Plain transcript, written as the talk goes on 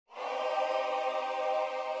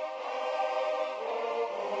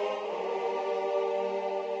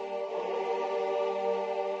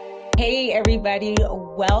Hey, everybody,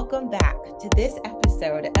 welcome back to this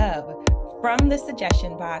episode of From the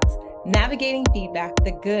Suggestion Box, navigating feedback,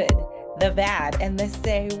 the good, the bad, and the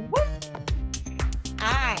say what.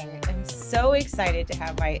 I am so excited to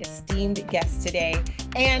have my esteemed guest today,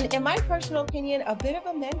 and in my personal opinion, a bit of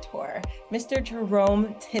a mentor, Mr.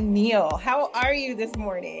 Jerome Tennille. How are you this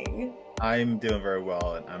morning? I'm doing very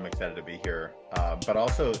well, and I'm excited to be here. But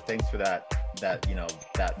also, thanks for that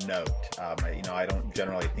note. I don't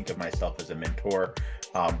generally think of myself as a mentor,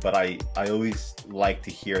 but I always like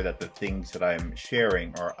to hear that the things that I'm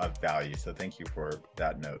sharing are of value. So thank you for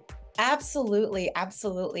that note. Absolutely,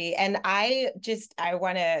 absolutely. And I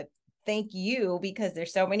want to thank you because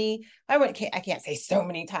there's so many, I can't say so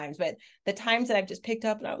many times, but the times that I've just picked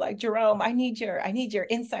up and I'm like, Jerome, I need your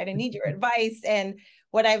insight, I need your advice. And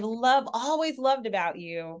what always loved about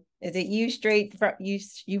you is that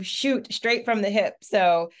you shoot straight from the hip.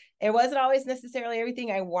 So it wasn't always necessarily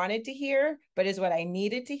everything I wanted to hear, but is what I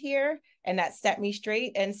needed to hear. And that set me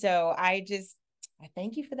straight. And so I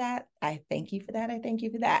thank you for that. I thank you for that. I thank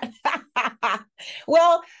you for that.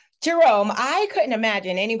 Well, Jerome, I couldn't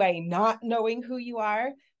imagine anybody not knowing who you are.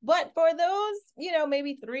 But for those,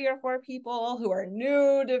 maybe three or four people who are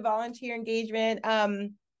new to volunteer engagement,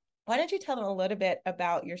 why don't you tell them a little bit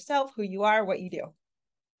about yourself, who you are, what you do?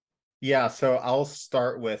 Yeah, so I'll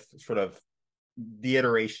start with sort of the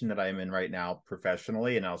iteration that I'm in right now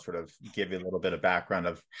professionally, and I'll sort of give you a little bit of background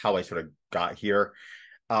of how I sort of got here.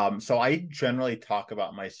 So I generally talk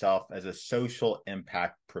about myself as a social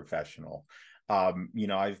impact professional.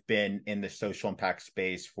 I've been in the social impact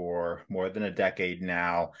space for more than a decade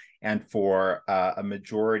now, and for a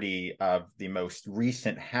majority of the most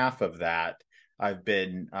recent half of that, I've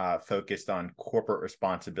been focused on corporate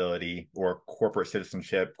responsibility or corporate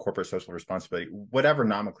citizenship, corporate social responsibility, whatever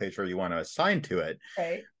nomenclature you want to assign to it.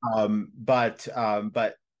 Right.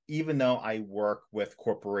 But even though I work with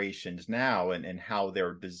corporations now and how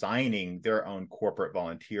they're designing their own corporate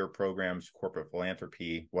volunteer programs, corporate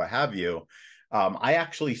philanthropy, what have you, I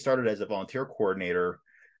actually started as a volunteer coordinator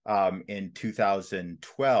in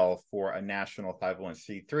 2012 for a national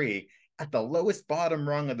 501c3 at the lowest bottom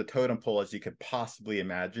rung of the totem pole as you could possibly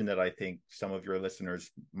imagine, that I think some of your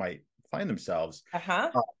listeners might find themselves.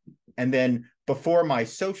 Uh-huh. And then before my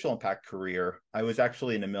social impact career, I was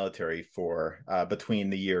actually in the military for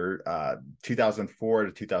between the year 2004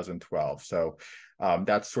 to 2012. So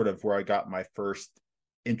that's sort of where I got my first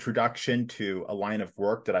introduction to a line of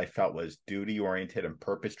work that I felt was duty oriented and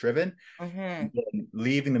purpose driven. Mm-hmm.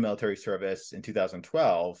 Leaving the military service in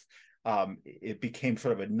 2012, it became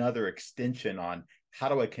sort of another extension on how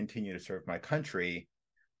do I continue to serve my country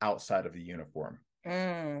outside of the uniform.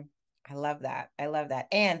 I love that. I love that.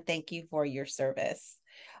 And thank you for your service.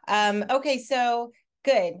 Okay, so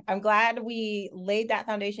good. I'm glad we laid that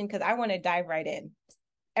foundation because I want to dive right in.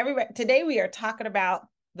 Everybody, today we are talking about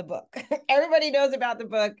the book. Everybody knows about the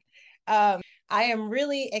book. I am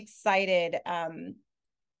really excited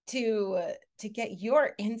to get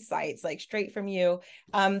your insights like straight from you.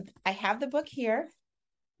 I have the book here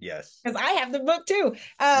Yes. because I have the book too.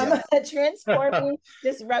 Yeah. Transforming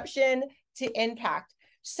Disruption to Impact.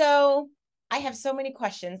 So I have so many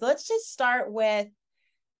questions. Let's just start with,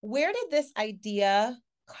 where did this idea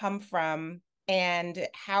come from, and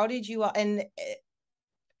how did you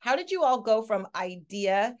all go from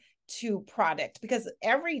idea to product? Because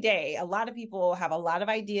every day a lot of people have a lot of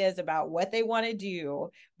ideas about what they want to do,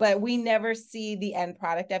 but we never see the end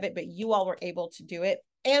product of it. But you all were able to do it,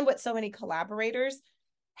 and with so many collaborators.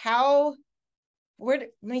 Let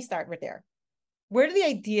me start right there. Where did the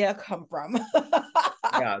idea come from?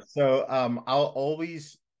 Yeah. So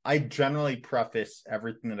I generally preface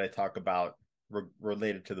everything that I talk about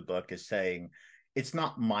related to the book as saying it's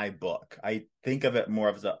not my book. I think of it more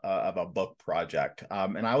of a book project.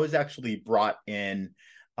 And I was actually brought in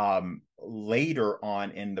later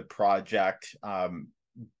on in the project.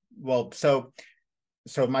 So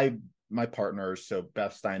my partners, so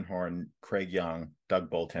Beth Steinhorn, Craig Young, Doug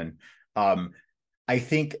Bolton. I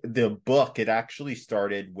think the book, it actually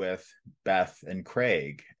started with Beth and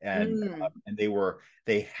Craig, and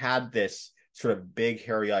they had this sort of big,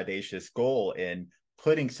 hairy, audacious goal in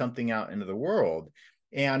putting something out into the world.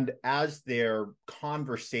 And as their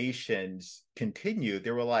conversations continued,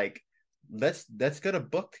 they were like, let's get a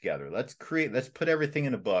book together. Let's put everything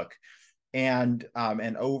in a book. And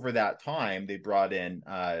over that time, they brought in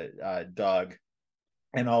Doug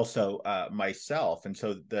and also myself. And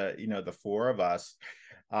so the four of us,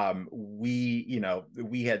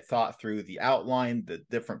 we had thought through the outline, the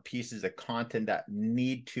different pieces of content that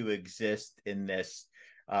need to exist in this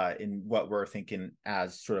in what we're thinking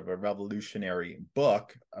as sort of a revolutionary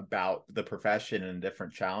book about the profession and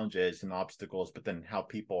different challenges and obstacles, but then how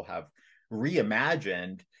people have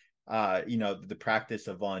reimagined, the practice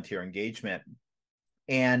of volunteer engagement,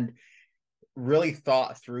 and really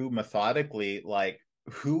thought through methodically, like,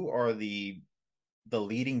 who are the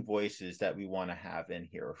leading voices that we want to have in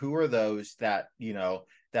here? Who are those that,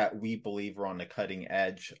 that we believe are on the cutting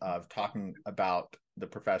edge of talking about the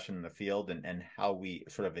profession in the field, and how we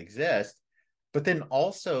sort of exist, but then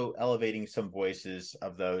also elevating some voices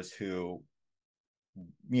of those who,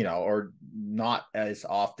 are not as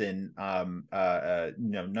often,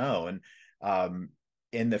 known,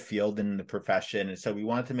 in the field and in the profession. And so we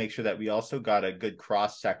wanted to make sure that we also got a good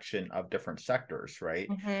cross section of different sectors, right?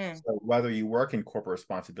 Mm-hmm. So whether you work in corporate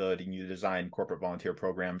responsibility and you design corporate volunteer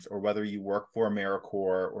programs, or whether you work for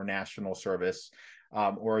AmeriCorps or National Service,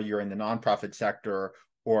 or you're in the nonprofit sector,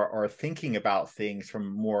 or are thinking about things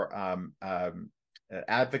from more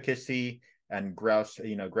advocacy and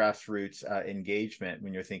grassroots engagement,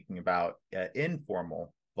 when you're thinking about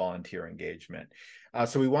informal volunteer engagement.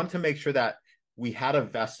 So we wanted to make sure that we had a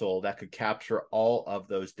vessel that could capture all of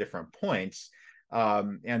those different points.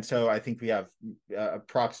 And so I think we have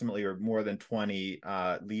approximately, or more than 20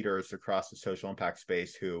 leaders across the social impact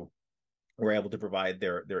space who were able to provide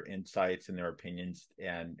their insights and their opinions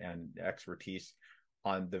and expertise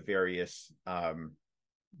on the various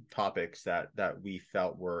topics that we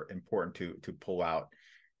felt were important to pull out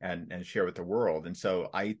and share with the world. And so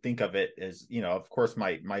I think of it as, of course,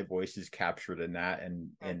 my voice is captured in that,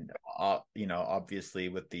 and obviously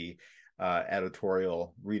with the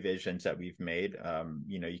editorial revisions that we've made,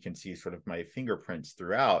 you can see sort of my fingerprints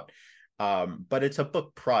throughout. But it's a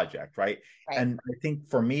book project, right? And I think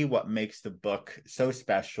for me, what makes the book so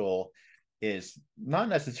special is not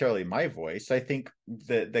necessarily my voice. I think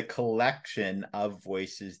the collection of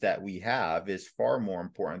voices that we have is far more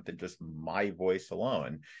important than just my voice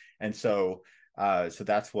alone. And so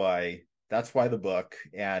that's why the book,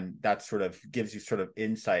 and that sort of gives you sort of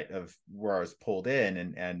insight of where I was pulled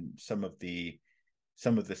in, and some of the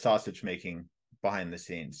sausage making behind the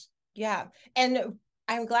scenes. Yeah. And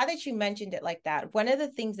I'm glad that you mentioned it like that. One of the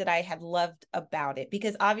things that I had loved about it,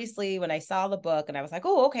 because obviously when I saw the book and I was like,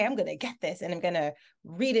 oh, okay, I'm going to get this and I'm going to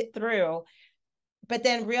read it through. But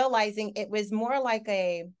then realizing it was more like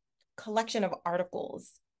a collection of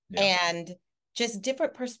articles, and just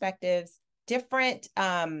different perspectives, different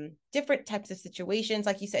types of situations,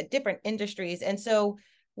 like you said, different industries. And so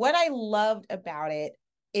what I loved about it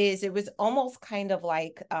is it was almost kind of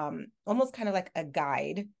like a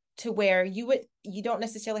guide, to where you don't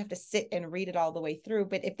necessarily have to sit and read it all the way through.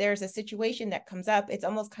 But if there's a situation that comes up, it's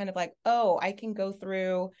almost kind of like, oh, I can go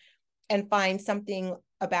through and find something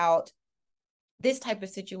about this type of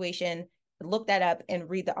situation, look that up and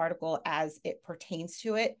read the article as it pertains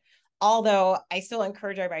to it. Although I still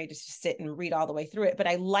encourage everybody to just sit and read all the way through it. But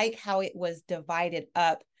I like how it was divided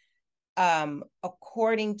up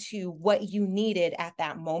according to what you needed at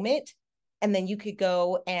that moment. And then you could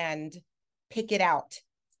go and pick it out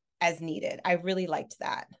as needed. I really liked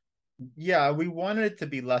that. Yeah, we wanted it to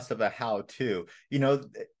be less of a how-to.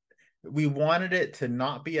 We wanted it to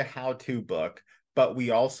not be a how-to book, but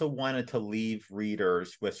we also wanted to leave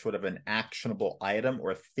readers with sort of an actionable item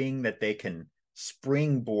or thing that they can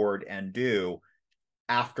springboard and do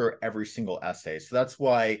after every single essay. So that's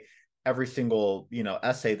why every single,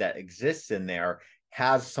 essay that exists in there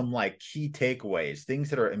has some like key takeaways, things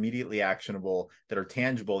that are immediately actionable, that are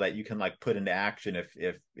tangible, that you can like put into action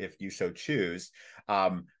if you so choose,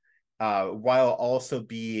 while also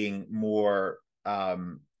being more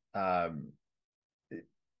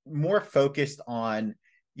focused on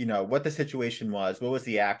what the situation was, what was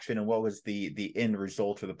the action, and what was the end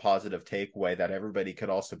result or the positive takeaway that everybody could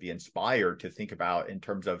also be inspired to think about in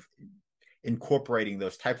terms of incorporating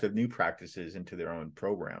those types of new practices into their own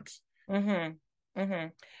programs. Mm-hmm.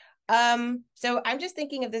 Mm-hmm. So I'm just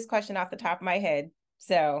thinking of this question off the top of my head.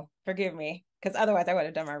 So forgive me, because otherwise I would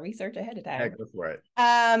have done my research ahead of time. Yeah, go for it.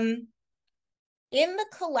 In the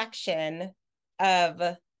collection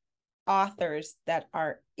of authors that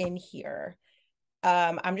are in here,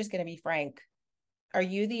 I'm just going to be frank. Are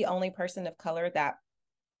you the only person of color that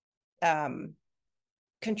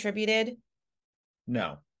contributed?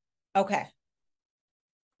 No. Okay.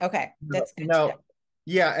 That's good. No.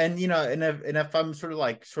 Yeah, and if I'm sort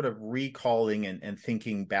of recalling and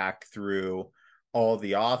thinking back through all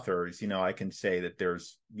the authors, I can say that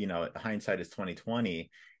there's, hindsight is 2020,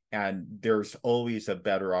 and there's always a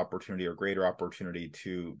better opportunity or greater opportunity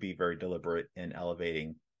to be very deliberate in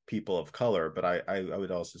elevating people of color, but I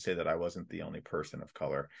would also say that I wasn't the only person of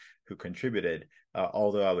color who contributed,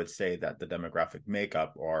 although I would say that the demographic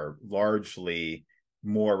makeup are largely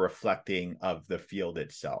more reflecting of the field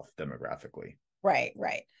itself demographically. Right,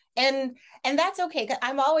 right. And that's okay.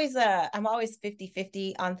 I'm always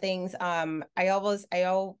 50-50 on things. I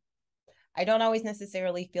don't always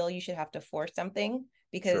necessarily feel you should have to force something,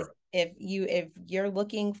 because Sure. if you're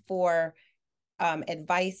looking for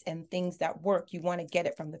advice and things that work, you want to get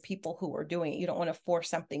it from the people who are doing it. You don't want to force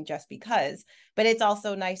something just because. But it's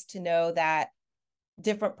also nice to know that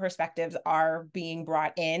different perspectives are being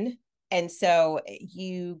brought in. And so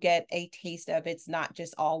you get a taste of, it's not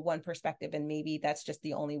just all one perspective, and maybe that's just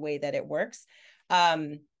the only way that it works.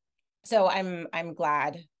 So I'm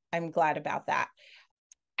glad about that.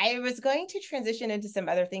 I was going to transition into some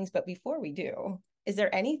other things, but before we do, is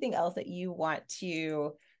there anything else that you want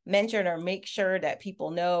to mention or make sure that people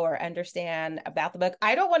know or understand about the book?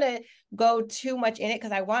 I don't want to go too much in it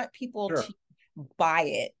because I want people to Sure. buy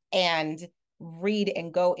it and read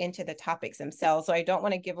and go into the topics themselves. So I don't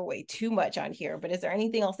want to give away too much on here, but is there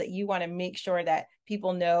anything else that you want to make sure that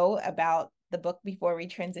people know about the book before we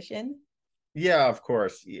transition? Yeah, of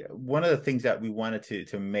course. Yeah. One of the things that we wanted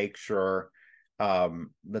to make sure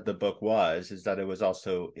that the book is that it was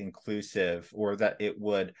also inclusive, or that it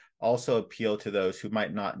would also appeal to those who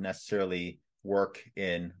might not necessarily work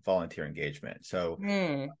in volunteer engagement. So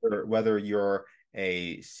whether you're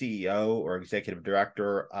a CEO or executive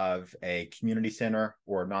director of a community center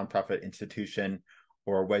or a nonprofit institution,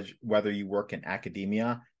 or whether you work in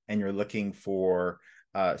academia and you're looking for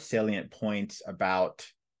salient points about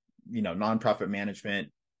nonprofit management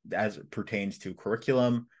as it pertains to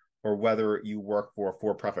curriculum, or whether you work for a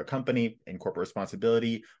for-profit company in corporate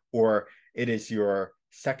responsibility, or it is your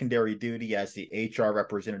secondary duty as the HR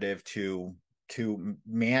representative to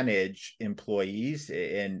manage employees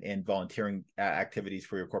in volunteering activities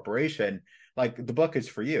for your corporation. Like, the book is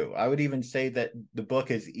for you. I would even say that the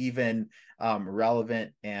book is even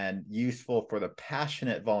relevant and useful for the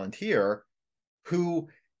passionate volunteer who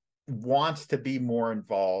wants to be more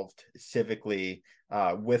involved civically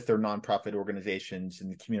with their nonprofit organizations and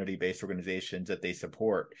the community-based organizations that they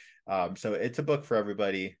support. So it's a book for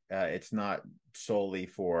everybody. It's not solely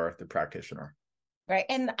for the practitioner. Right.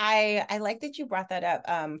 And I like that you brought that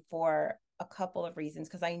up for a couple of reasons,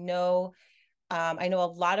 because I know a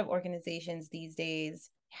lot of organizations these days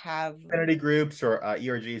have. Affinity groups, or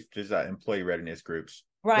ERGs, which is employee readiness groups.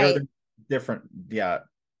 They're Right. the different, yeah,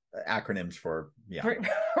 acronyms for, yeah.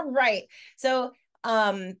 Right. So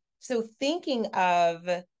thinking of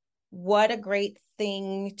what a great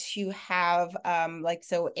thing to have, like,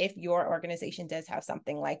 so if your organization does have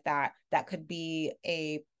something like that, that could be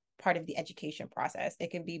a part of the education process.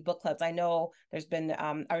 It can be book clubs. I know there's been,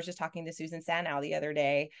 I was just talking to Susan Sanow the other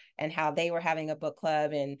day, and how they were having a book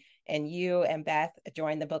club, and you and Beth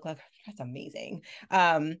joined the book club. That's amazing.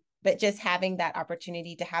 But just having that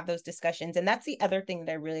opportunity to have those discussions. And that's the other thing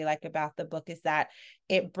that I really like about the book, is that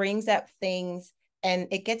it brings up things and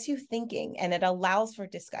it gets you thinking, and it allows for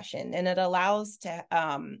discussion, and it allows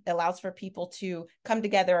for people to come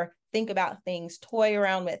together, think about things, toy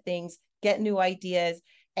around with things, get new ideas,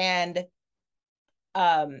 and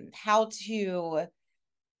how to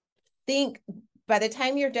think. By the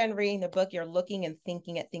time you're done reading the book, you're looking and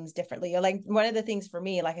thinking at things differently. Like, one of the things for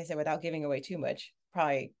me, like I said, without giving away too much,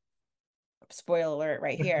 probably spoiler alert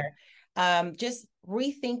right here, just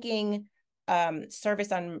rethinking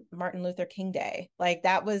service on Martin Luther King Day. Like,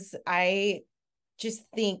 that was, I just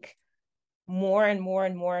think more and more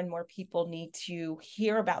and more and more people need to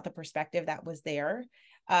hear about the perspective that was there,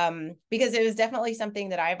 because it was definitely something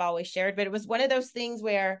that I've always shared. But it was one of those things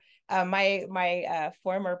where my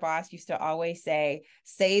former boss used to always say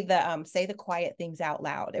the quiet things out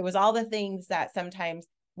loud. It was all the things that sometimes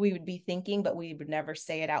we would be thinking, but we would never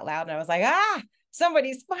say it out loud. And I was like,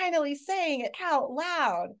 somebody's finally saying it out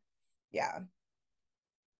loud. Yeah.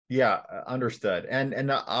 Yeah, understood.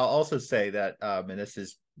 And I'll also say that, and this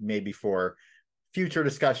is maybe for future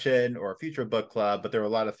discussion or future book club, but there are a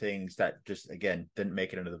lot of things that just, again, didn't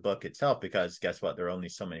make it into the book itself, because guess what? There are only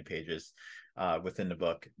so many pages within the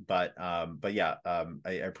book. But yeah,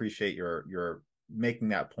 I appreciate your making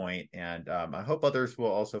that point, and I hope others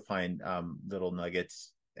will also find little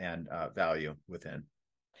nuggets and value within.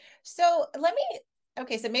 So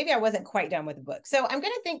okay, so maybe I wasn't quite done with the book. So I'm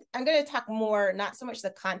going to talk more, not so much the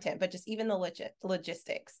content, but just even the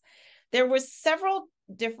logistics. There was several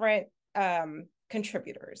different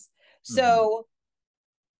contributors. Mm-hmm. So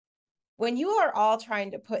when you are all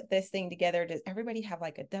trying to put this thing together, does everybody have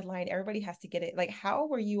like a deadline? Everybody has to get it. Like, how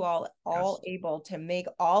were you all Yes. able to make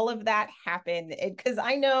all of that happen? Because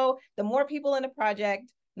I know the more people in a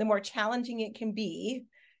project, the more challenging it can be.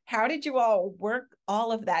 How did you all work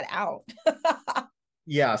all of that out?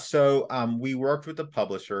 Yeah, so we worked with the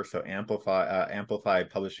publisher, so Amplify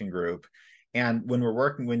Publishing Group, and when we're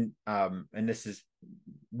working and this is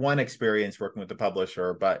one experience working with the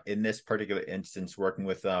publisher, but in this particular instance, working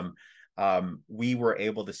with them, we were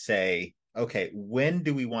able to say, okay, when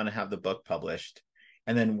do we want to have the book published,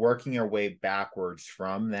 and then working our way backwards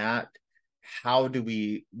from that.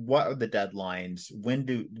 What are the deadlines? When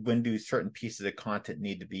do certain pieces of content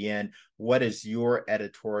need to be in? What does your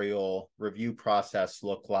editorial review process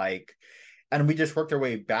look like? And we just worked our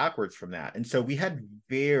way backwards from that. And so we had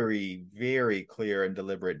very, very clear and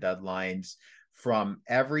deliberate deadlines from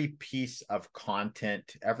every piece of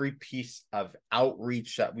content, every piece of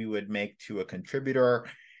outreach that we would make to a contributor,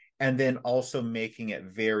 and then also making it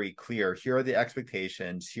very clear, here are the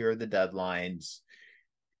expectations, here are the deadlines,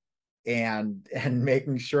 and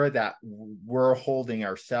making sure that we're holding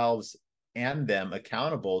ourselves and them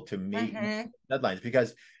accountable to meet deadlines.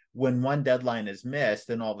 Because when one deadline is missed,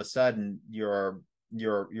 then all of a sudden the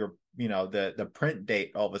print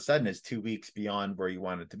date all of a sudden is 2 weeks beyond where you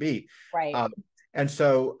want it to be. Right. And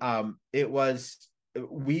so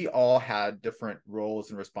we all had different roles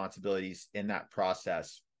and responsibilities in that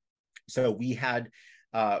process. So we had,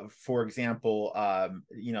 for example,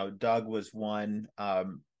 Doug was one.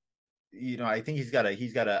 I think he's got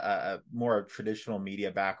a more traditional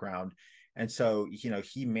media background. And so,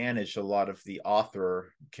 he managed a lot of the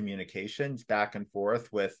author communications back and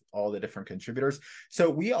forth with all the different contributors. So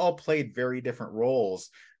we all played very different roles.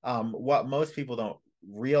 What most people don't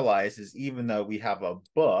realize is, even though we have a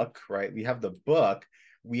book, right? We have the book,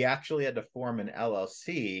 we actually had to form an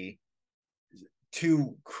LLC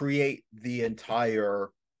to create the entire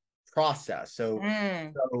process. So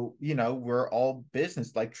we're all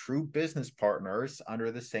true business partners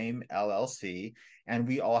under the same LLC, and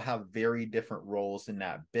we all have very different roles in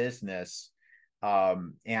that business.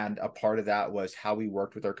 And a part of that was how we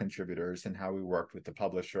worked with our contributors and how we worked with the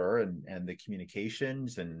publisher, and the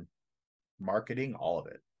communications and marketing, all of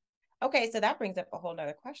it. Okay, so that brings up a whole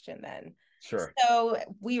nother question then. Sure. So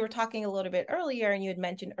we were talking a little bit earlier, and you had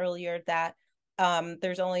mentioned earlier that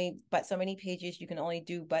there's only but so many pages, you can only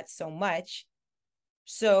do but so much.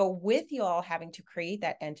 So with you all having to create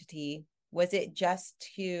that entity, was it just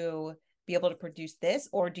to be able to produce this,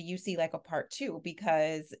 or do you see like a part two?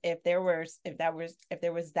 Because if there was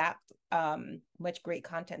that much great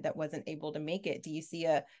content that wasn't able to make it, do you see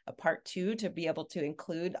a part two to be able to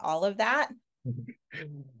include all of that?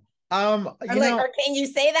 Or can you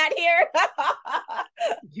say that here?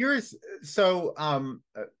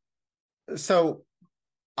 So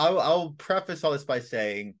I'll preface all this by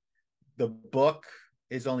saying the book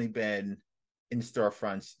has only been in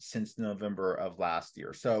storefronts since November of last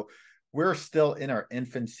year. So we're still in our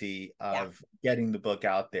infancy of getting the book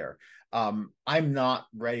out there. I'm not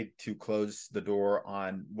ready to close the door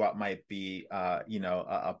on what might be,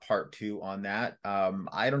 a part two on that.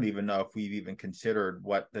 I don't even know if we've even considered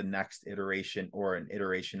what the next iteration or an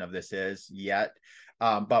iteration of this is yet.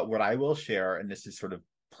 But what I will share, and this is sort of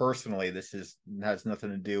personally, has nothing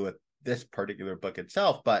to do with this particular book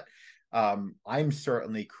itself, but I'm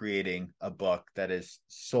certainly creating a book that is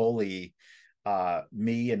solely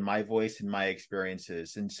me and my voice and my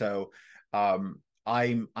experiences. And so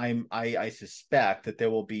I suspect that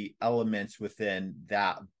there will be elements within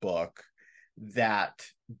that book that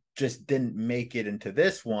just didn't make it into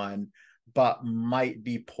this one, but might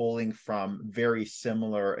be pulling from very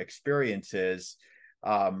similar experiences.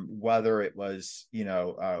 Whether it was,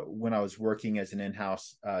 when I was working as an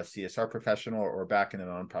in-house CSR professional, or back in the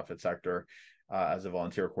nonprofit sector as a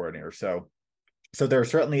volunteer coordinator. So there are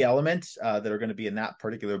certainly elements that are going to be in that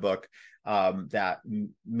particular book that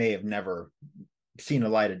may have never seen a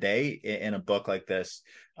light of day in a book like this,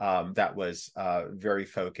 that was very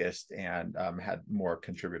focused and had more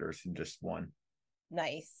contributors than just one.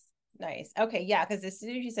 Nice. Okay, yeah, because as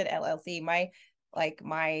soon as you said LLC, my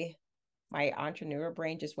entrepreneur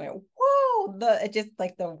brain just went, whoa, just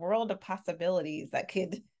like the world of possibilities that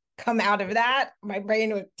could come out of that. My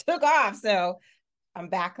brain took off. So I'm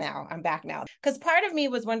back now. Because part of me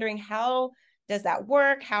was wondering, how does that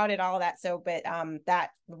work? How did all that? So, but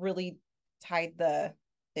that really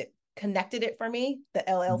it connected it for me. The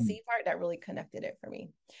LLC part, that really connected it for me.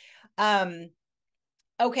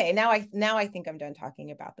 Okay, now I think I'm done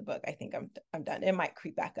talking about the book. I think I'm done. It might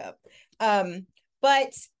creep back up.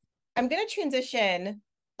 But I'm going to transition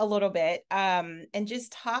a little bit, and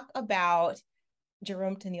just talk about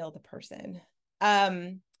Jerome Tennille, the person.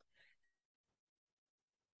 And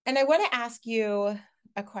I want to ask you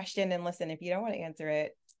a question, and listen, if you don't want to answer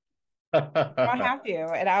it, you don't have to,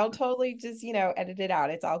 and I'll totally just, edit it out.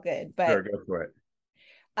 It's all good. Sure, But go for it.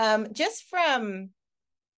 just from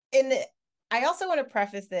in I also want to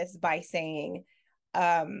preface this by saying,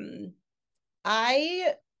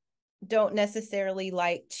 I don't necessarily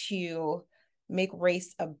like to make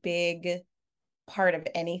race a big part of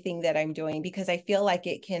anything that I'm doing, because I feel like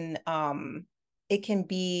it can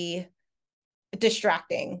be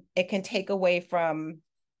distracting. It can take away from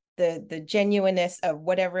the genuineness of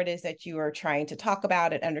whatever it is that you are trying to talk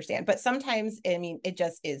about and understand. But sometimes, I mean, it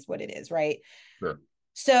just is what it is, right? Sure.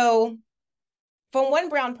 So from one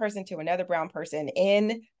brown person to another brown person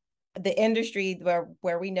in the industry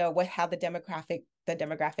where we know how the demographic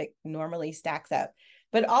normally stacks up,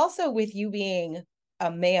 but also with you being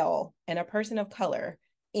a male and a person of color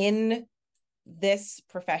in this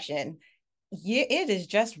profession, it is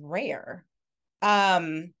just rare.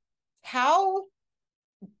 How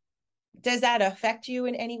does that affect you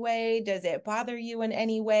in any way? Does it bother you in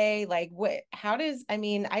any way? Like, I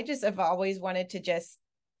mean, I just have always wanted to just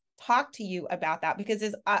talk to you about that,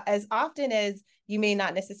 because as often as you may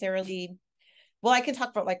not necessarily, well, I can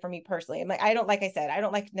talk for me personally. I'm like, like I said, I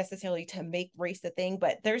don't like necessarily to make race a thing,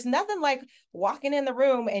 but there's nothing like walking in the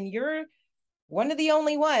room and you're one of the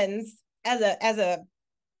only ones as a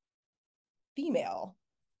female.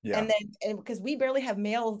 Yeah. And because we barely have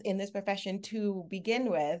males in this profession to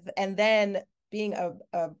begin with, and then being a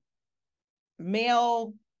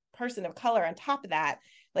male person of color on top of that,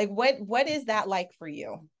 like what is that like for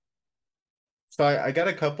you? So I got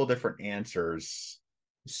a couple different answers.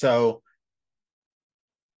 So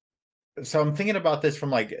I'm thinking about this from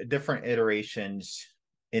like different iterations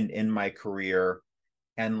in my career,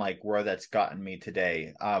 and like where that's gotten me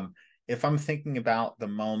today. If I'm thinking about the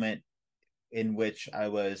moment in which I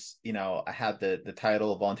was, I had the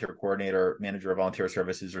title of volunteer coordinator, manager of volunteer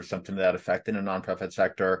services, or something to that effect in a nonprofit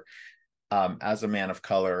sector, as a man of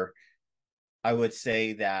color, I would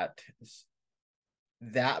say that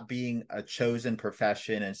being a chosen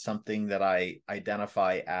profession and something that I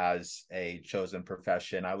identify as a chosen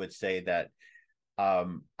profession, I would say that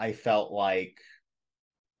I felt like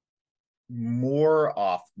more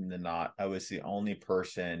often than not, I was the only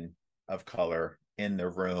person of color in the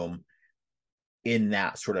room in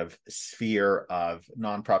that sort of sphere of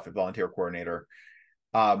nonprofit volunteer coordinator.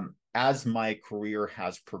 As my career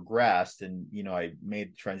has progressed, and I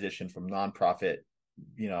made the transition from nonprofit,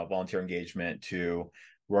 volunteer engagement to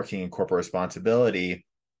working in corporate responsibility,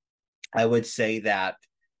 I would say that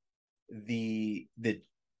the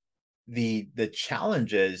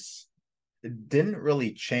challenges didn't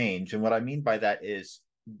really change. And what I mean by that is,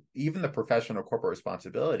 even the profession of corporate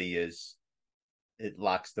responsibility it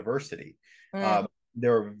lacks diversity. Mm.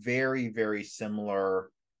 There are very, very similar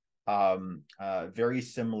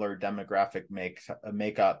demographic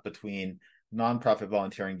makeup between nonprofit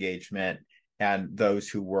volunteer engagement and those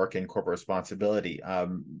who work in corporate responsibility.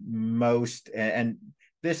 Most, and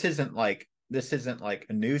this isn't like a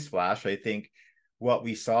newsflash. I think what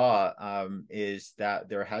we saw is that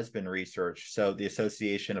there has been research. So the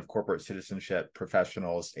Association of Corporate Citizenship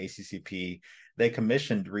Professionals, ACCP, they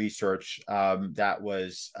commissioned research that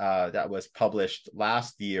was published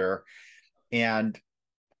last year, and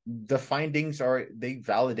the findings they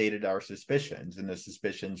validated our suspicions, and the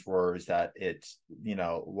suspicions is that it's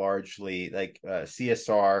largely like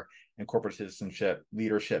CSR and corporate citizenship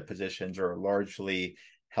leadership positions are largely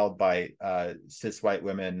held by cis white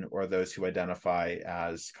women or those who identify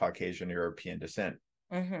as Caucasian European descent.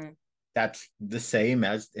 Mm-hmm. That's the same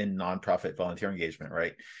as in nonprofit volunteer engagement,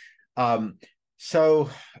 right? So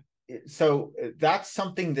that's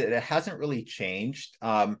something that it hasn't really changed.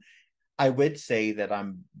 I would say that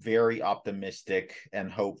I'm very optimistic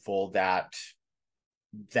and hopeful that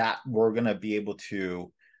we're going to be able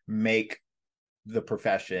to make the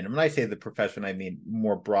profession, and when I say the profession, I mean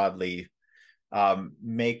more broadly,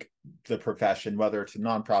 make the profession, whether it's a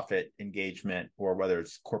nonprofit engagement or whether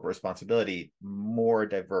it's corporate responsibility, more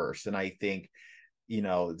diverse. And I think,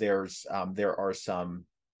 there are some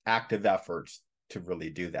active efforts to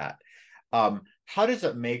really do that. How does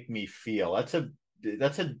it make me feel? That's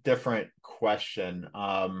a different question.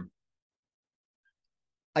 I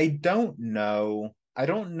don't know. I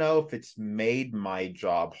don't know if it's made my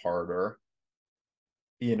job harder,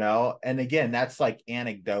 and again, that's like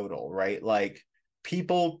anecdotal, right? Like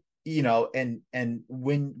people, and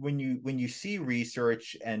when you see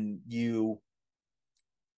research and you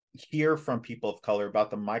hear from people of color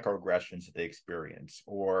about the microaggressions that they experience,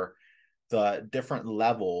 or the different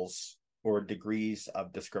levels or degrees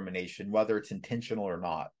of discrimination, whether it's intentional or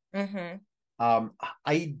not. Mm-hmm. Um,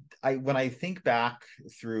 I when I think back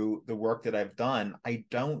through the work that I've done, I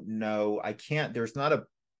don't know, I can't, there's not a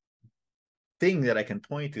thing that I can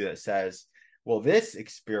point to that says, well, this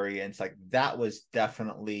experience, like that was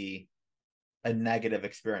definitely a negative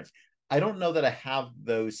experience. I don't know that I have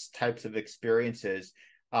those types of experiences.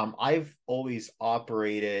 I've always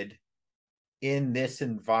operated in this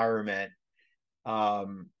environment,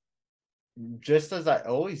 um, just as I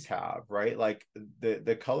always have, right? Like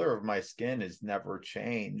the color of my skin has never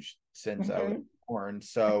changed since I was Mm-hmm. born.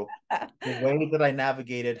 So the way that I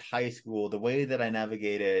navigated high school, the way that I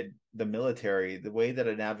navigated the military, the way that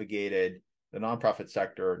I navigated the nonprofit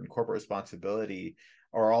sector and corporate responsibility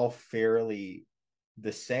are all fairly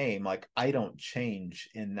the same. Like I don't change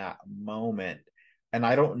in that moment. And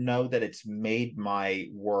I don't know that it's made my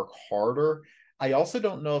work harder. I also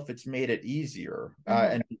don't know if it's made it easier.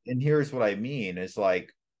 Mm-hmm. And here's what I mean is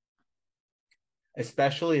like,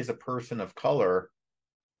 especially as a person of color,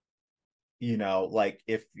 like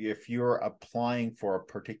if you're applying for a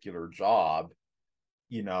particular job,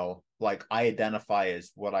 like I identify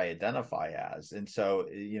as what I identify as. And so,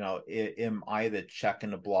 am I the check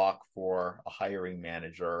in the block for a hiring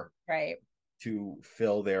manager Right. to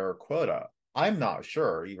fill their quota? I'm not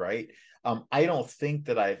sure, right? I don't think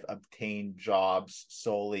that I've obtained jobs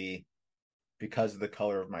solely because of the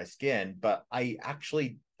color of my skin, but I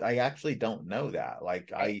actually don't know that.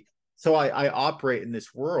 Like Right. I operate in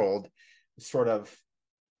this world sort of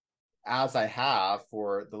as I have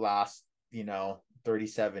for the last,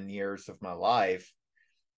 37 years of my life.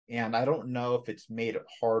 And I don't know if it's made it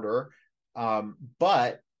harder.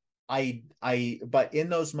 But but in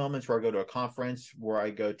those moments where I go to a conference, where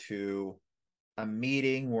I go to a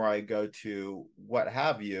meeting, where I go to what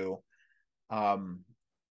have you, um,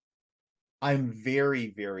 I'm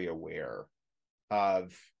very, very aware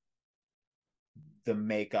of the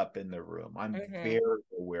makeup in the room. I'm Mm-hmm. very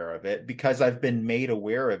aware of it because I've been made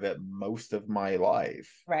aware of it most of my life.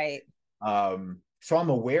 Right. So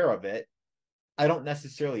I'm aware of it. I don't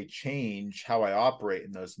necessarily change how I operate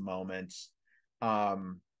in those moments.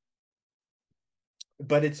 Um,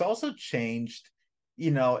 but it's also changed,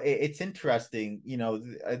 it's interesting,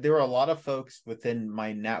 there are a lot of folks within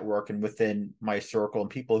my network and within my circle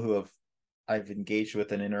and people who I've engaged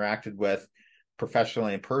with and interacted with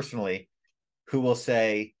professionally and personally who will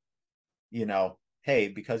say, hey,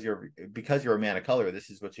 because you're a man of color,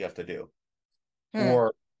 this is what you have to do. Hmm.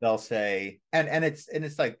 Or they'll say,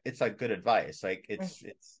 it's like good advice. Like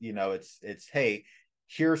it's hey,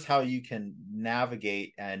 here's how you can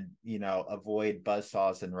navigate and avoid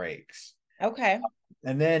buzzsaws and rakes. Okay.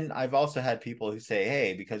 And then I've also had people who say,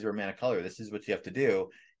 hey, because you're a man of color, this is what you have to do.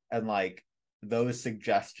 And like those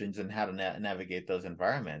suggestions and how to navigate those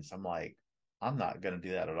environments, I'm like, I'm not going to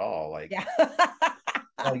do that at all. Yeah.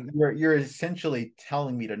 Like you're essentially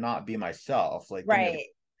telling me to not be myself. Like give me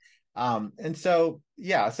a Right. and so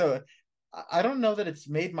yeah, so I don't know that it's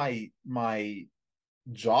made my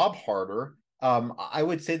job harder. I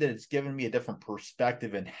would say that it's given me a different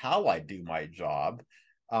perspective in how I do my job.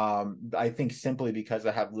 I think simply because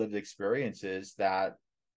I have lived experiences that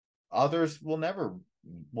others will never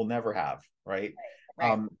have, right?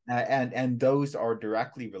 Right. And those are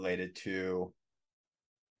directly related to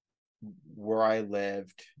where I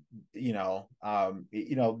lived, being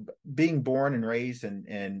born and raised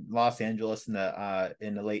in Los Angeles in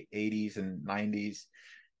the late 80s and 90s,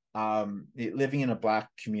 living in a Black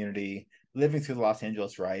community, living through the Los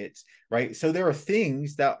Angeles riots, right? So there are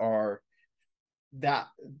things that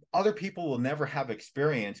other people will never have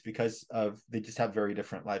experienced because of they just have very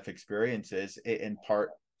different life experiences, in part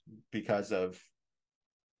because of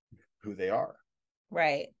who they are.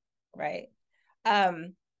 Right. Right.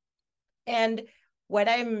 Um, and what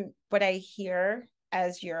I hear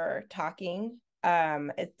as you're talking,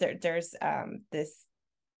 there's this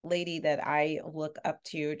lady that I look up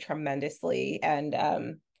to tremendously. And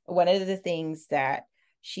one of the things that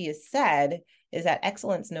she has said is that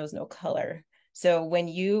excellence knows no color. So when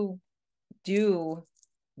you do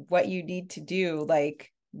what you need to do,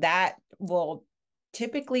 like that will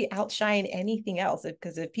typically outshine anything else.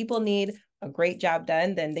 Because if people need a great job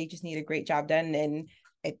done, then they just need a great job done. And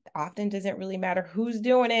it often doesn't really matter who's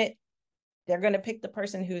doing it. They're going to pick the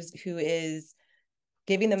person who is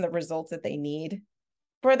giving them the results that they need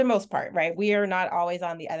for the most part, right? We are not always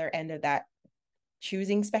on the other end of that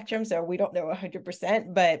choosing spectrum, so we don't know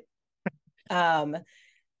 100%, um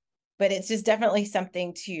but it's just definitely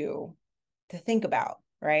something to think about,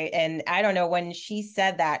 right? And I don't know, when she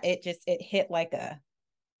said that, it hit like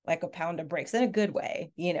a pound of bricks in a good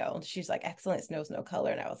way. She's like, excellence knows no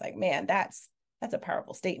color. And I was like, man, that's a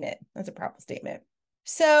powerful statement. That's a powerful statement.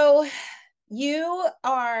 So you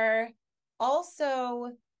are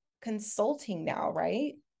also consulting now,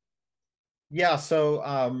 right? Yeah, so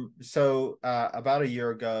about a year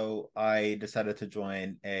ago, I decided to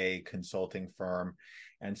join a consulting firm,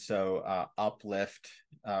 and so Uplift,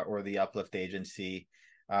 or the Uplift Agency,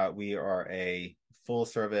 we are a full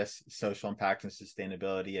service social impact and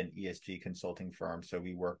sustainability and ESG consulting firm. So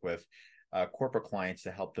we work with corporate clients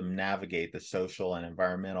to help them navigate the social and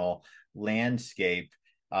environmental landscape,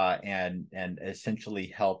 and essentially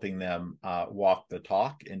helping them walk the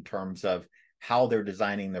talk in terms of how they're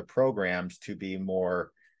designing their programs to be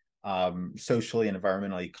more socially and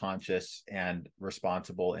environmentally conscious and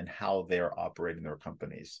responsible in how they're operating their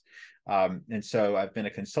companies. And so I've been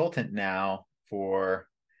a consultant now for,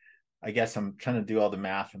 I guess I'm trying to do all the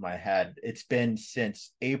math in my head. It's been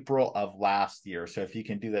since April of last year. So if you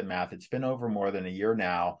can do that math, it's been over more than a year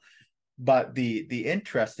now. But the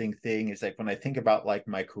interesting thing is, like, when I think about like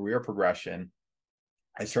my career progression,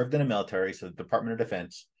 I served in the military, so the Department of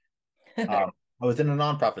Defense. I was in the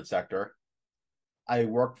nonprofit sector. I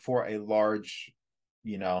worked for a large,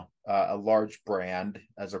 a large brand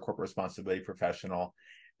as a corporate responsibility professional,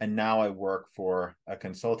 and now I work for a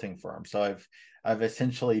consulting firm. So I've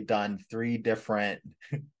essentially done three different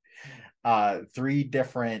three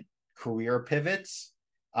different career pivots,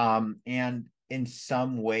 and in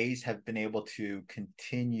some ways have been able to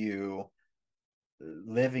continue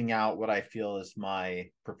living out what I feel is my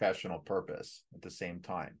professional purpose at the same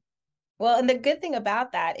time. Well, and the good thing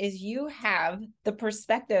about that is you have the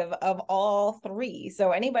perspective of all three.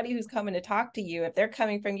 So anybody who's coming to talk to you, if they're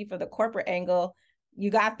coming from you for the corporate angle,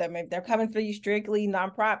 you got them. If they're coming for you strictly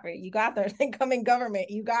nonprofit, you got them. If they come in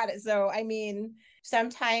government, you got it. So, I mean,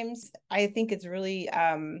 sometimes I think it's really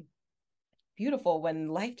beautiful when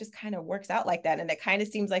life just kind of works out like that. And it kind of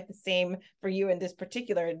seems like the same for you in this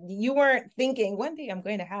particular. You weren't thinking one day I'm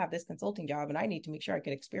going to have this consulting job and I need to make sure I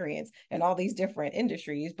get experience in all these different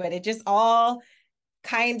industries, but it just all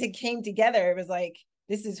kind of came together. It was like,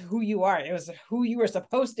 this is who you are. It was who you were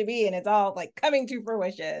supposed to be. And it's all like coming to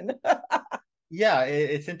fruition. Yeah,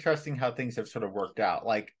 it's interesting how things have sort of worked out.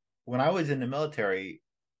 Like when I was in the military,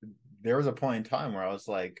 there was a point in time where I was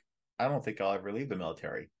like, I don't think I'll ever leave the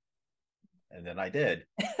military. And then I did.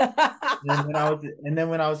 And then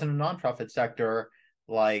when I was in the nonprofit sector,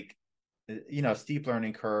 like, steep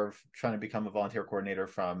learning curve, trying to become a volunteer coordinator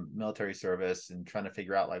from military service and trying to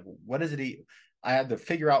figure out like what is it. I had to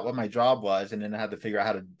figure out what my job was, and then I had to figure out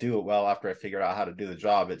how to do it well after I figured out how to do the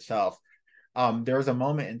job itself. There was a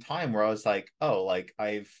moment in time where I was like, oh, like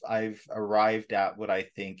I've arrived at what I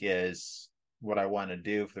think is what I want to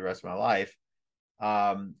do for the rest of my life.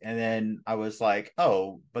 And then I was like,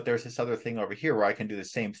 oh, but there's this other thing over here where I can do the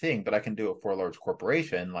same thing, but I can do it for a large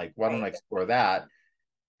corporation. Like, why don't I explore that?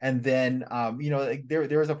 And then, like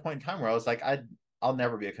there was a point in time where I was like, I'll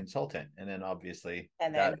never be a consultant. And then obviously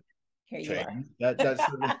And that then here you are. changed. That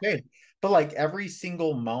sort of changed. But like every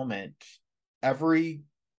single moment, every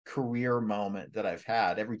career moment that I've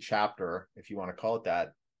had, every chapter, if you want to call it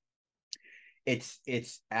that,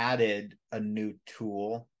 it's added a new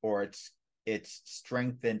tool, or it's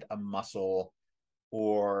strengthened a muscle,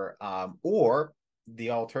 or the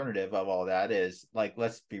alternative of all that is, like,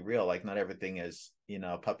 let's be real, like not everything is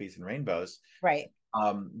puppies and rainbows. Right.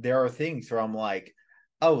 There are things where I'm like,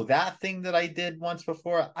 oh, that thing that I did once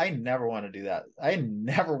before, I never want to do that. I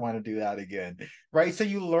never want to do that again. Right. So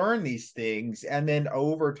you learn these things, and then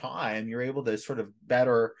over time you're able to sort of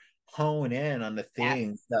better hone in on the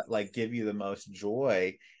things that like give you the most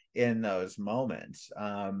joy in those moments.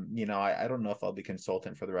 I don't know if I'll be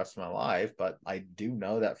consultant for the rest of my life, but I do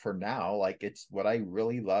know that for now, like it's what I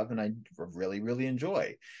really love and I really, really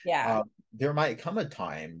enjoy. Yeah. There might come a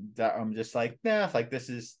time that I'm just like, nah, like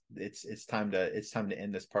it's time to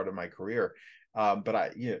end this part of my career.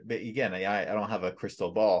 But again, I don't have a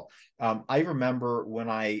crystal ball. I remember when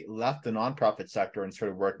I left the nonprofit sector and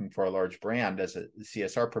started working for a large brand as a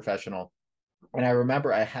CSR professional. And I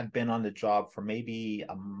remember I had been on the job for maybe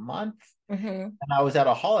a month, and I was at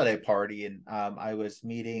a holiday party, and I was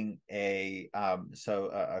meeting a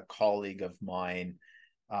colleague of mine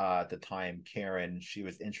at the time, Karen. She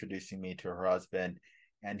was introducing me to her husband,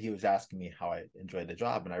 and he was asking me how I enjoyed the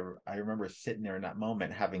job. And I remember sitting there in that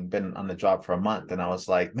moment, having been on the job for a month, and I was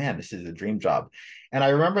like, man, this is a dream job. And I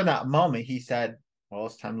remember in that moment, he said, well,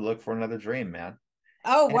 it's time to look for another dream, man.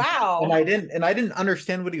 Oh, And, wow. and I didn't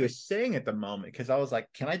understand what he was saying at the moment, because I was like,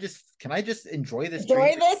 can I just enjoy this dream?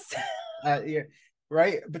 Enjoy this. Yeah.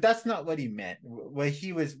 right? But that's not what he meant. What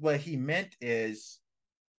he meant is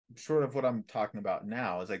sort of what I'm talking about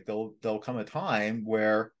now. Is like there'll come a time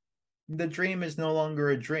where the dream is no longer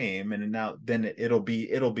a dream, and now then it'll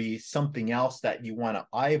be something else that you want to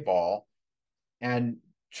eyeball and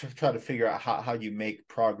try to figure out how you make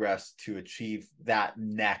progress to achieve that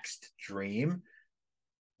next dream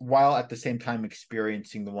while at the same time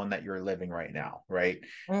experiencing the one that you're living right now, right?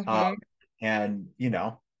 Mm-hmm. And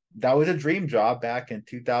that was a dream job back in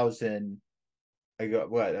 2000. I got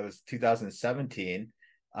what that was 2017,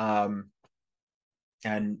 and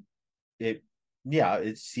it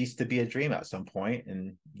it ceased to be a dream at some point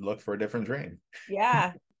and look for a different dream.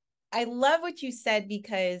 Yeah. I love what you said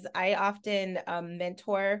because I often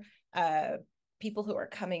mentor uh, people who are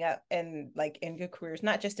coming up and like in good careers,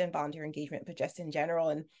 not just in volunteer engagement, but just in general.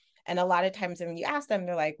 And a lot of times when you ask them,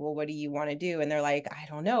 they're like, well, what do you want to do? And they're like, I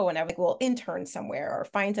don't know. And I'm like, well, intern somewhere or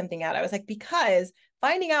find something out. I was like, because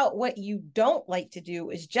finding out what you don't like to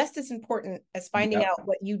do is just as important as finding Yep. out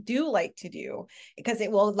what you do like to do, because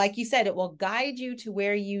it will, like you said, it will guide you to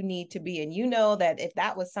where you need to be. And you know that if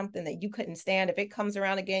that was something that you couldn't stand, if it comes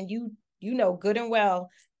around again, you know good and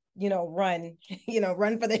well, run,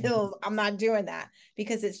 run for the hills. I'm not doing that,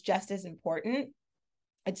 because it's just as important.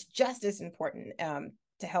 It's just as important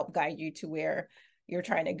to help guide you to where you're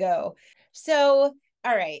trying to go. So,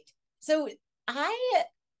 all right. So I,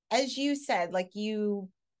 as you said, like you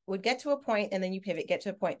would get to a point and then you pivot, get to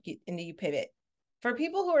a point and then you pivot. For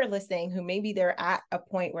people who are listening, who maybe they're at a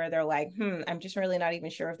point where they're like, I'm just really not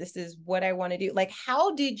even sure if this is what I want to do. Like,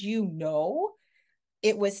 how did you know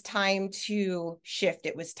it was time to shift?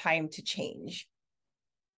 It was time to change.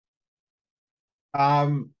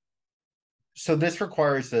 Um, so this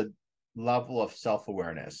requires a level of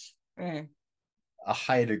self-awareness, Mm. a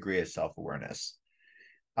high degree of self-awareness.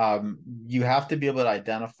 You have to be able to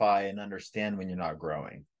identify and understand when you're not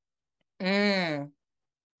growing. Mm.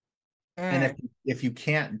 And Mm. if you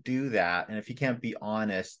can't do that, and if you can't be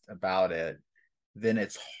honest about it, then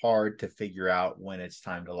it's hard to figure out when it's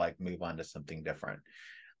time to like move on to something different.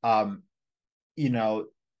 Um, you know,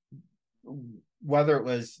 whether it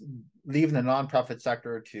was leaving the nonprofit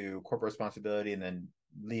sector to corporate responsibility and then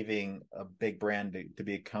leaving a big brand to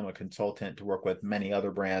become a consultant to work with many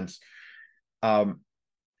other brands, um,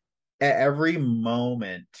 at every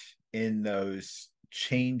moment in those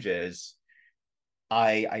changes,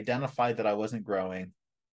 I identified that I wasn't growing.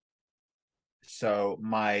 So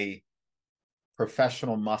my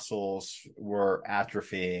professional muscles were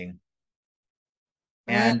atrophying.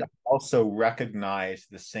 And Mm. also recognized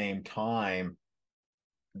at the same time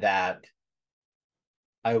that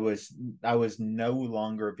I was no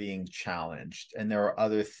longer being challenged, and there were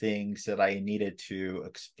other things that I needed to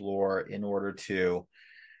explore in order to,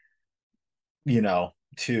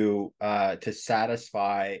 to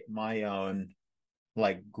satisfy my own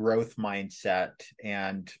like growth mindset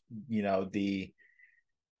and the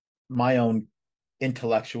my own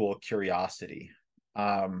intellectual curiosity.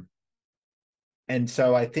 Um, and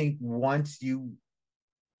so I think once you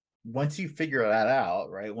figure that out,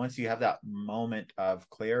 right? Once you have that moment of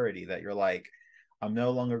clarity that you're like, I'm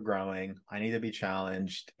no longer growing, I need to be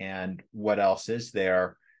challenged, and what else is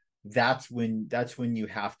there? That's when you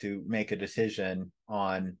have to make a decision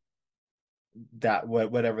on that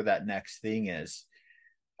whatever that next thing is.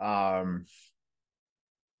 Um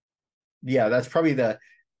yeah, that's probably the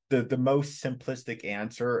most simplistic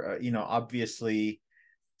answer. Obviously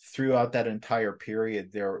throughout that entire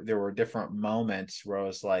period there were different moments where I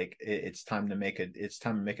was like it's time to make a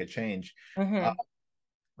change. uh, Mm-hmm.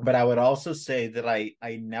 but I would also say that I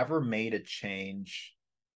never made a change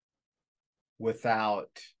without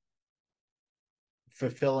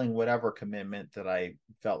fulfilling whatever commitment that I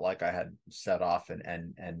felt like I had set off and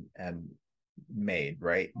made,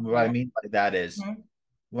 right? What I Mm-hmm. mean by that is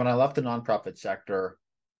when I left the nonprofit sector,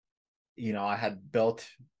 I had built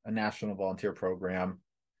a national volunteer program.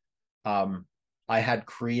 um, I had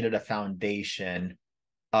created a foundation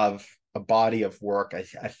of a body of work,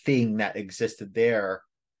 a thing that existed there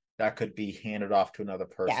that could be handed off to another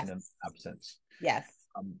person in Yes. absence. Yes.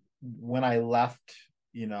 When I left,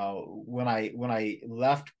 when I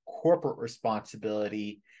left corporate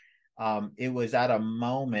responsibility, it was at a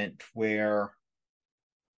moment where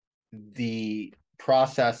the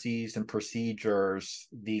processes and procedures,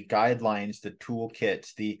 the guidelines, the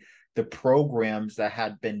toolkits, the programs that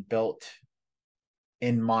had been built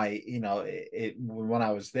in my when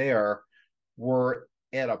I was there were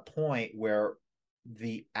at a point where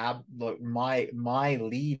my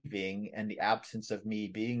leaving and the absence of me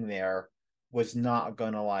being there was not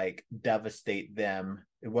going to like devastate them.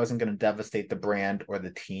 It wasn't going to devastate the brand or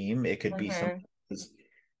the team. It could be something Mm-hmm.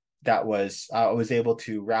 that was I was able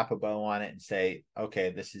to wrap a bow on it and say,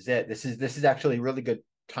 okay, this is it. This is actually a really good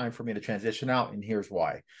time for me to transition out, and here's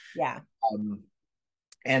why. Yeah. Um,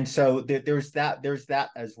 and so there's that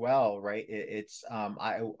as well, right? It's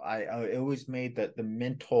I always made the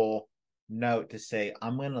mental note to say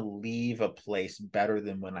I'm going to leave a place better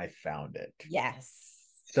than when I found it. Yes.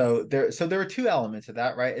 So there are two elements of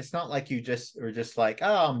that, right? It's not like you just are just like,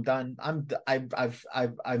 oh, I'm done. I'm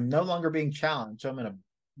no longer being challenged. So I'm going to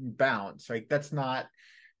bounce. Right? That's not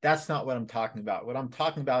what I'm talking about. What I'm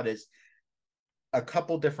talking about is a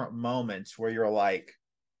couple different moments where you're like,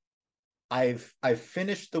 I've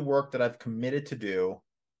finished the work that I've committed to do,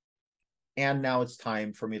 and now it's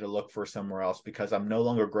time for me to look for somewhere else because I'm no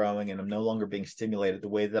longer growing and I'm no longer being stimulated the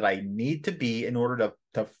way that I need to be in order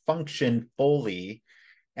to function fully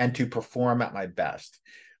and to perform at my best.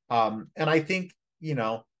 And I think,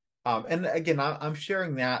 and again, I'm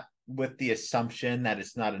sharing that with the assumption that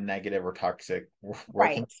it's not a negative or toxic work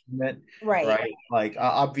Right. environment, Right. right? Like,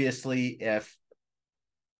 obviously,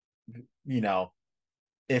 you know,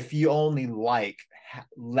 if you only like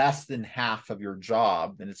less than half of your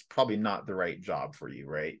job, then it's probably not the right job for you,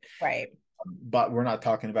 right? Right. But we're not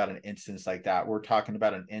talking about an instance like that. We're talking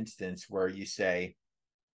about an instance where you say,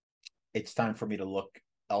 it's time for me to look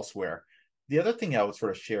elsewhere. The other thing I would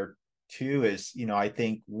sort of share too is, I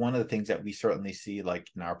think one of the things that we certainly see like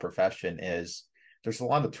in our profession is there's a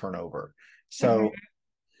lot of turnover. Mm-hmm.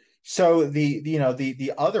 So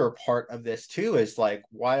the other part of this too is like,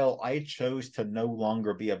 while I chose to no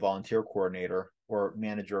longer be a volunteer coordinator or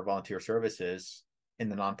manager of volunteer services in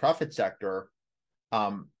the nonprofit sector,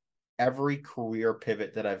 um, every career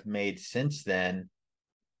pivot that I've made since then,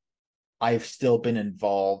 I've still been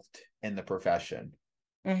involved in the profession.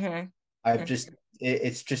 Mm-hmm. I've just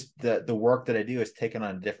it's just the work that I do has taken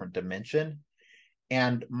on a different dimension,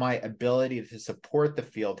 and my ability to support the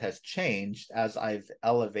field has changed as I've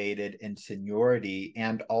elevated in seniority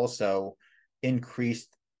and also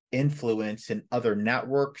increased influence in other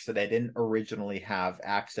networks that I didn't originally have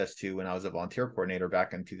access to when I was a volunteer coordinator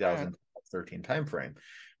back in Mm-hmm. 2013 timeframe.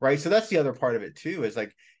 Right. So that's the other part of it too, is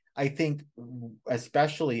like, I think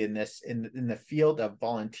especially in the field of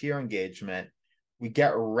volunteer engagement, we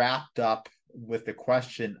get wrapped up with the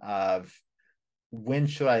question of, when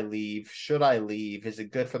should I leave? Should I leave? Is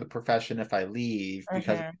it good for the profession if I leave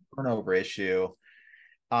because of Mm-hmm. the turnover issue?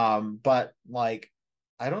 But like,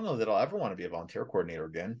 I don't know that I'll ever want to be a volunteer coordinator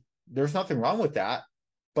again. There's nothing wrong with that.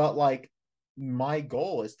 But like, my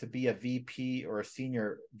goal is to be a VP or a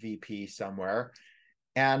senior VP somewhere.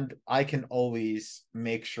 And I can always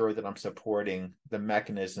make sure that I'm supporting the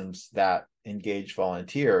mechanisms that engage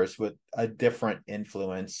volunteers with a different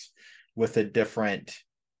influence, with a different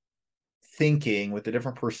thinking, with a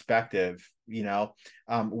different perspective,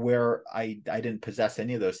 where I didn't possess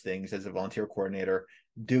any of those things as a volunteer coordinator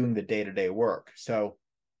doing the day-to-day work. So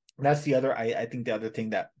that's I think the other thing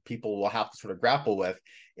that people will have to sort of grapple with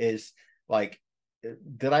is like,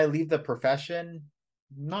 did I leave the profession?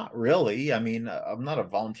 Not really. I mean, I'm not a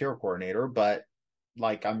volunteer coordinator, but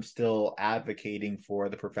like, I'm still advocating for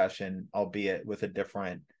the profession, albeit with a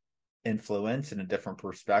different influence and a different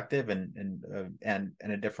perspective, and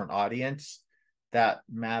a different audience that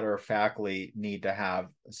matter of factly need to have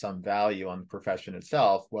some value on the profession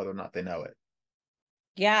itself, whether or not they know it.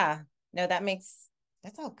 Yeah. No, that's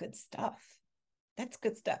all good stuff. That's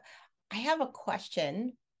good stuff. I have a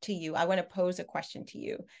question to you. I want to pose a question to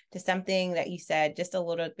you, to something that you said just a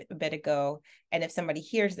little bit ago. And if somebody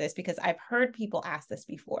hears this, because I've heard people ask this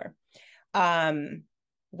before. Um,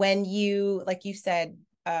 when you, like you said,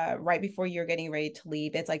 right before you're getting ready to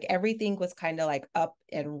leave, it's like everything was kind of like up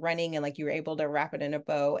and running, and like you were able to wrap it in a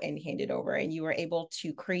bow and hand it over, and you were able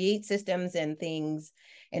to create systems and things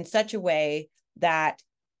in such a way that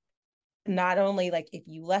not only like if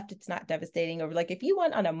you left, it's not devastating, or like if you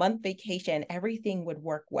went on a month vacation, everything would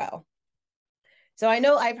work well. So I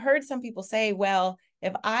know I've heard some people say, well,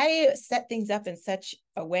 if I set things up in such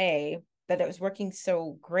a way that it was working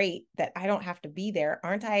so great that I don't have to be there,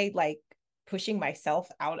 aren't I like pushing myself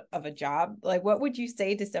out of a job? Like, what would you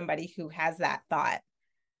say to somebody who has that thought?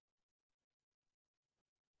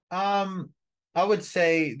 um I would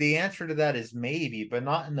say the answer to that is maybe, but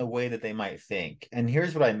not in the way that they might think. And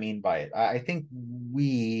here's what I mean by it. I think I'm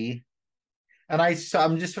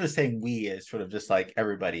just sort of saying we is sort of just like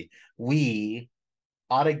everybody. We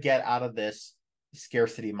ought to get out of this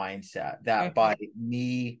scarcity mindset that Mm-hmm. by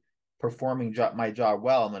me performing my job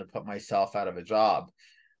well, I'm going to put myself out of a job.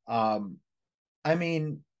 Um, I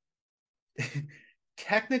mean,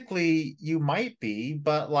 technically you might be,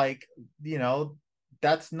 but like, you know,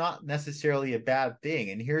 that's not necessarily a bad thing.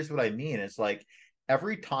 And here's what I mean. It's like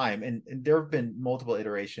every time, and there have been multiple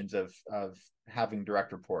iterations of having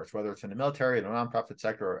direct reports, whether it's in the military, in the nonprofit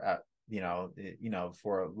sector, or at,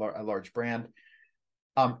 for a large brand.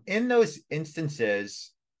 In those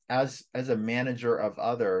instances, as a manager of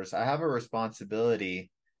others, I have a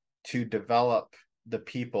responsibility to develop the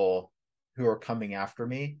people who are coming after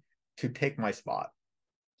me to take my spot.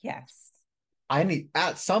 Yes. I need,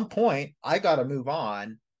 at some point, I got to move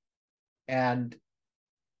on, and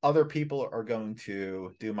other people are going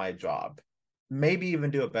to do my job, maybe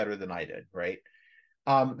even do it better than I did, right?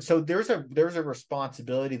 So there's a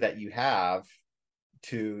responsibility that you have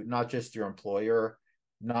to not just your employer,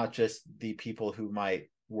 not just the people who might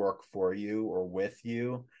work for you or with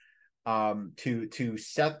you, to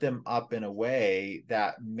set them up in a way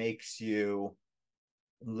that makes you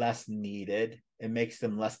less needed. It makes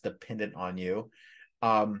them less dependent on you.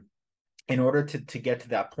 In order to get to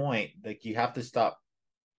that point, like, you have to stop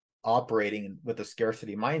operating with a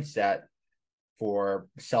scarcity mindset for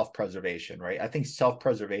self-preservation, right? I think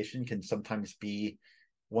self-preservation can sometimes be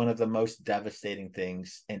one of the most devastating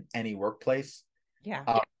things in any workplace.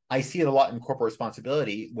 Yeah. I see it a lot in corporate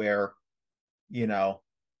responsibility where,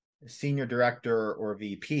 senior director or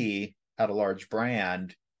VP at a large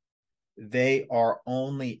brand, they are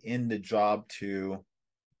only in the job to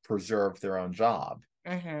preserve their own job.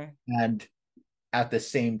 Mm-hmm. And at the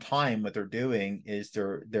same time, what they're doing is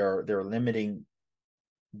they're limiting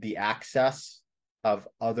the access of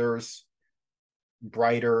others,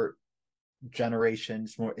 brighter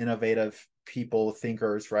generations, more innovative people,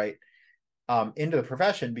 thinkers, right, into the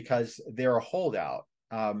profession, because they're a holdout.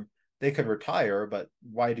 They could retire, but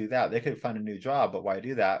why do that? They could find a new job, but why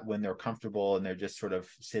do that when they're comfortable and they're just sort of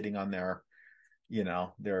sitting on their,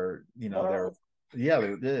 Laurels. they're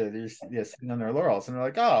just sitting on their laurels, and they're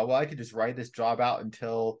like, oh, well, I could just ride this job out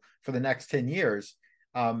until for the next 10 years.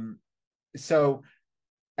 So,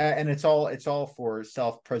 and it's all for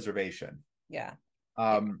self-preservation. Yeah.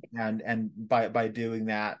 And by doing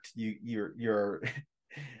that, you're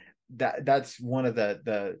that's one of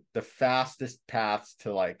the fastest paths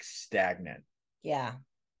to like stagnant. Yeah.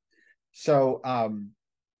 So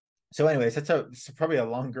anyways, it's probably a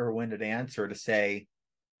longer-winded answer to say,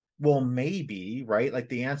 well, maybe, right? Like,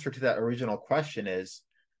 the answer to that original question is,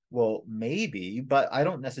 well, maybe, but I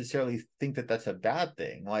don't necessarily think that that's a bad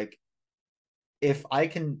thing. Like, if I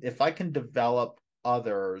can develop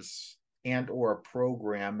others and or a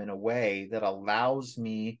program in a way that allows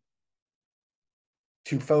me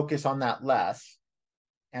to focus on that less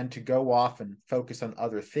and to go off and focus on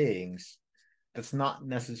other things, that's not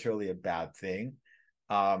necessarily a bad thing.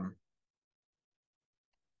 Some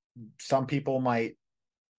people might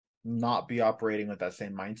not be operating with that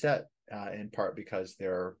same mindset, in part because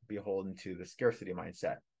they're beholden to the scarcity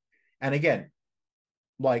mindset. And again,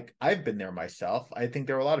 like, I've been there myself. I think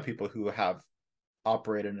there are a lot of people who have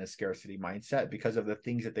operated in a scarcity mindset because of the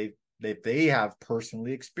things that they have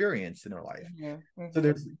personally experienced in their life. Mm-hmm.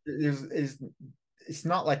 So it's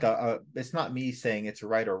not like it's not me saying it's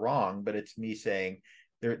right or wrong, but it's me saying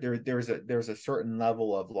there's a certain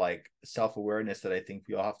level of like self-awareness that I think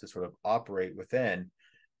we all have to sort of operate within.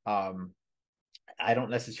 I don't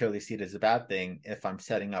necessarily see it as a bad thing if I'm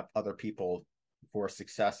setting up other people for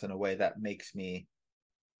success in a way that makes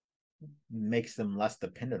them less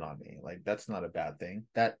dependent on me. Like, that's not a bad thing.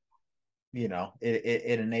 That,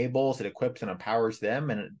 it enables, it equips and empowers them,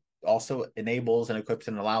 and it also enables and equips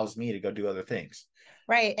and allows me to go do other things.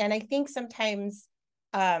 Right. And I think sometimes,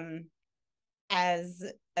 as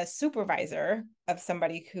a supervisor of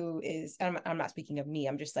somebody who is, I'm not speaking of me,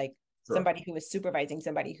 I'm just like, Sure. Somebody who is supervising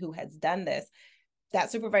somebody who has done this,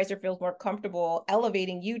 that supervisor feels more comfortable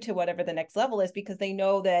elevating you to whatever the next level is, because they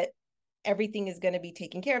know that everything is going to be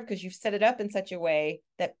taken care of, because you've set it up in such a way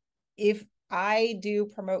that if I do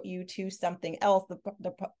promote you to something else,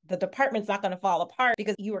 the department's not going to fall apart,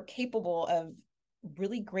 because you are capable of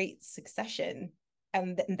really great succession.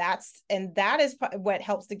 And that is what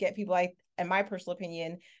helps to get people, like, in my personal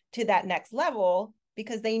opinion, to that next level,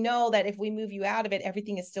 because they know that if we move you out of it,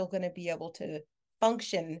 everything is still going to be able to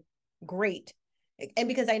function great. And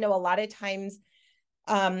because I know a lot of times,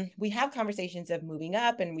 we have conversations of moving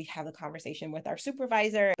up, and we have a conversation with our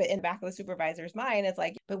supervisor, but in the back of the supervisor's mind, it's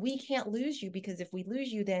like, but we can't lose you, because if we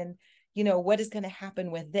lose you, then, what is going to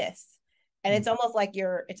happen with this? And it's almost like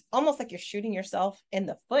you're shooting yourself in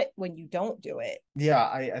the foot when you don't do it. Yeah,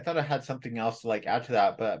 I thought I had something else to like add to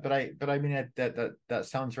that, but I mean, that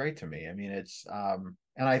sounds right to me. I mean, it's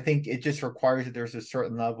and I think it just requires that there's a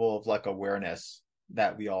certain level of like awareness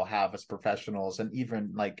that we all have as professionals, and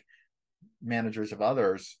even like managers of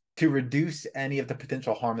others, to reduce any of the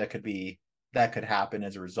potential harm that could happen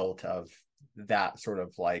as a result of that sort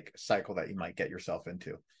of like cycle that you might get yourself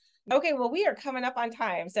into. Okay, well, we are coming up on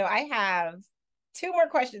time. So I have two more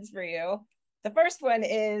questions for you. The first one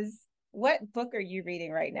is, what book are you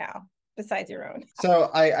reading right now besides your own?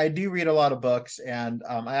 So I do read a lot of books, and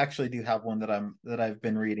I actually do have one that I've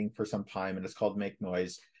been reading for some time, and it's called Make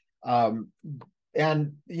Noise.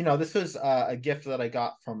 And this was a gift that I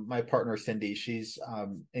got from my partner Cindy. She's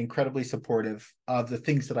incredibly supportive of the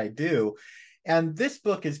things that I do, and this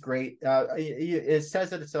book is great. It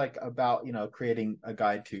says that it's like about creating a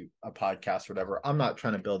guide to a podcast or whatever. I'm not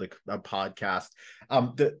trying to build a podcast.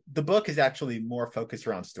 The book is actually more focused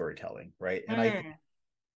around storytelling, right? And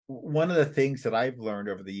one of the things that I've learned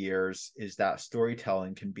over the years is that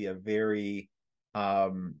storytelling can be a very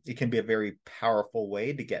powerful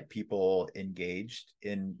way to get people engaged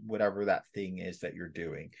in whatever that thing is that you're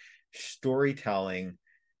doing. Storytelling,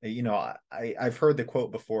 I've heard the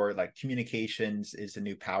quote before, like, communications is the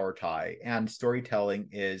new power tie, and storytelling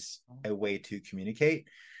is a way to communicate.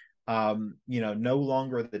 No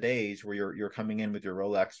longer the days where you're coming in with your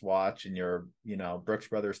Rolex watch and your Brooks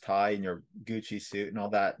Brothers tie and your Gucci suit and all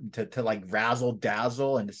that to like razzle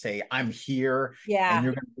dazzle and to say, I'm here, and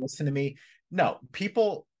you're going to listen to me. No,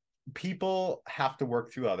 people have to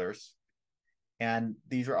work through others, and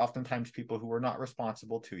these are oftentimes people who are not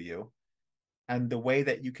responsible to you. And the way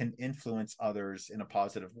that you can influence others in a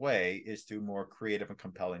positive way is through more creative and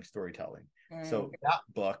compelling storytelling. So that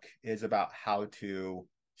book is about how to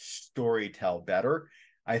storytell better.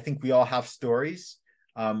 I think we all have stories,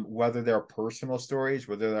 whether they're personal stories,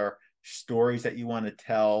 whether they're stories that you want to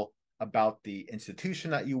tell about the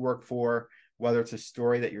institution that you work for, whether it's a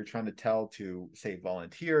story that you're trying to tell to, say,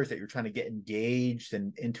 volunteers, that you're trying to get engaged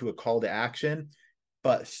and into a call to action.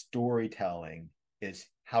 But storytelling is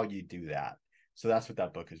how you do that. So that's what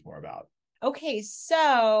that book is more about. Okay,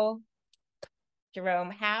 so Jerome,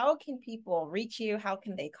 how can people reach you? How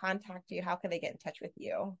can they contact you? How can they get in touch with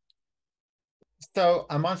you? So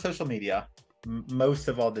I'm on social media, most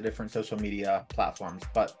of all the different social media platforms,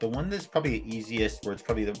 but the one that's probably the easiest, where it's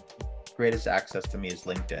probably the greatest access to me, is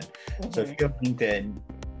LinkedIn. So if you go to LinkedIn,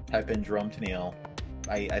 type in Jerome Tennille.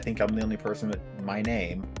 I think I'm the only person with my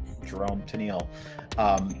name, Jerome Tennille.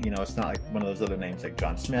 It's not like one of those other names like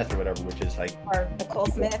John Smith or whatever, which is like, or Nicole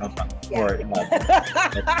Smith.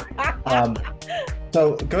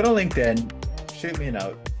 So go to LinkedIn, shoot me a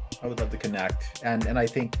note. I would love to connect. And I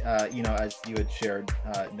think, as you had shared,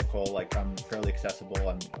 Nicole, like, I'm fairly accessible,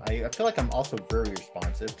 and I feel like I'm also very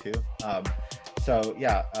responsive too.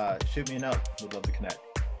 Shoot me a note. Would love to connect.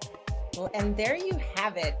 Well, and there you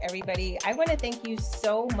have it, everybody. I want to thank you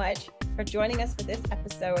so much for joining us for this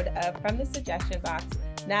episode of From the Suggestion Box,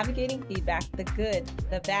 navigating feedback, the good,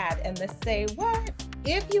 the bad, and the say what.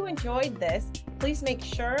 If you enjoyed this, please make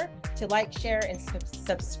sure to like, share, and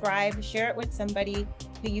subscribe. Share it with somebody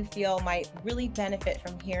who you feel might really benefit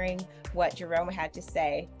from hearing what Jerome had to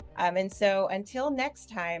say. And so until next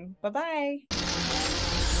time, bye-bye.